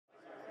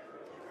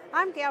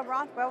I'm Gail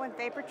Rothwell with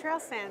Vapor Trail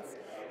Scents,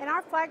 and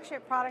our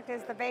flagship product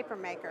is the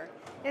VaporMaker.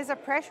 It is a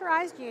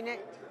pressurized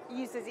unit,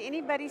 uses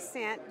anybody's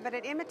scent, but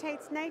it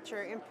imitates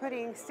nature in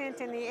putting scent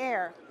in the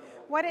air.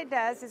 What it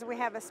does is we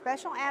have a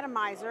special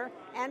atomizer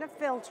and a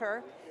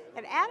filter.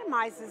 It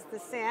atomizes the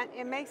scent,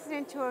 it makes it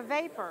into a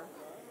vapor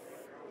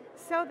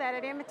so that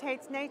it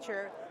imitates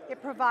nature.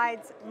 It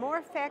provides more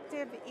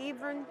effective,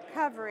 even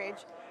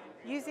coverage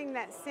using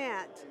that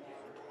scent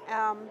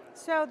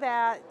so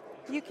that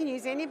you can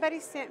use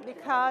anybody's scent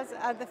because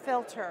of the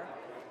filter.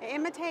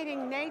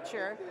 Imitating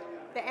nature,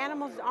 the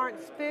animals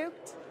aren't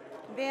spooked,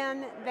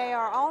 then they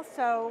are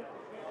also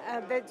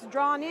that's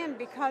drawn in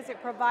because it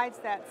provides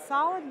that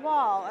solid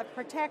wall of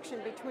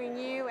protection between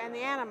you and the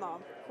animal.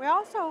 We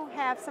also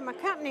have some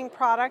accompanying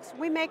products.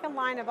 We make a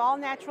line of all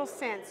natural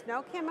scents,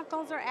 no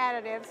chemicals or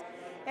additives.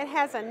 It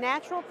has a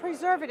natural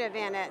preservative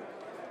in it.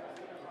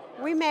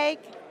 We make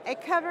a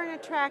cover and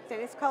attractant.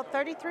 It's called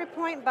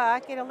 33-point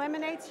buck. It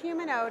eliminates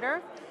human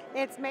odor.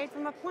 It's made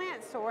from a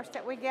plant source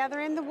that we gather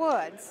in the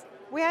woods.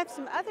 We have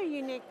some other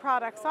unique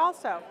products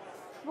also.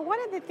 But one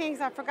of the things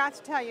I forgot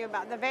to tell you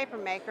about the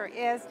VaporMaker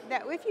is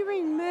that if you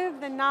remove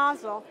the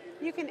nozzle,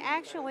 you can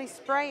actually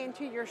spray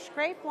into your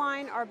scrape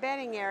line or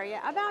bedding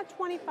area about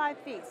 25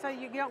 feet so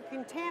you don't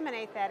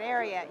contaminate that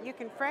area. You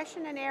can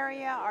freshen an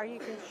area or you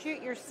can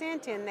shoot your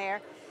scent in there.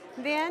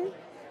 Then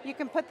you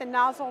can put the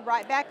nozzle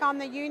right back on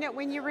the unit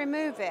when you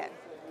remove it.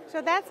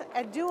 So that's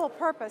a dual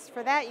purpose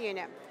for that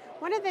unit.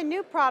 One of the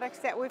new products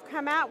that we've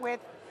come out with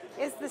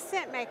is the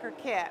Scent Maker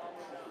Kit.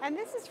 And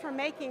this is for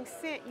making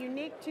scent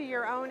unique to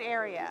your own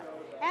area.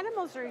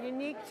 Animals are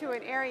unique to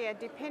an area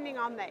depending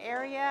on the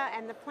area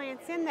and the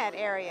plants in that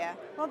area.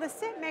 Well, the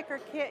Scent Maker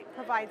Kit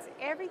provides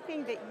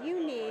everything that you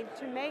need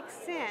to make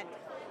scent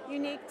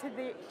unique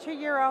to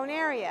your own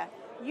area.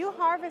 You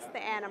harvest the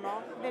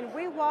animal, then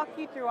we walk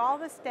you through all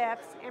the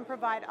steps and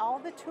provide all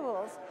the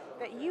tools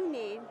that you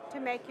need to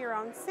make your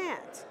own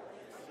scent.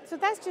 So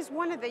that's just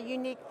one of the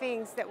unique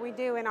things that we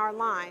do in our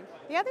line.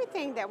 The other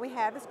thing that we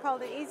have is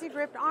called an Easy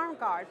Grip Arm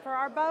Guard for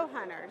our bow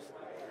hunters.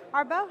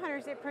 Our bow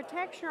hunters, it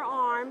protects your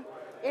arm.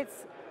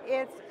 It's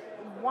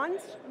one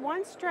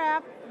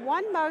strap,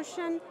 one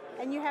motion,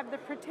 and you have the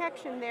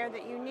protection there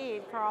that you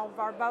need for all of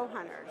our bow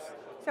hunters.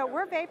 So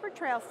we're Vapor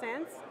Trail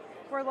Scents.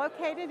 We're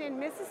located in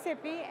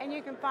Mississippi, and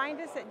you can find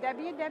us at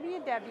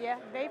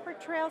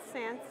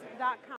www.vaportrailscents.com.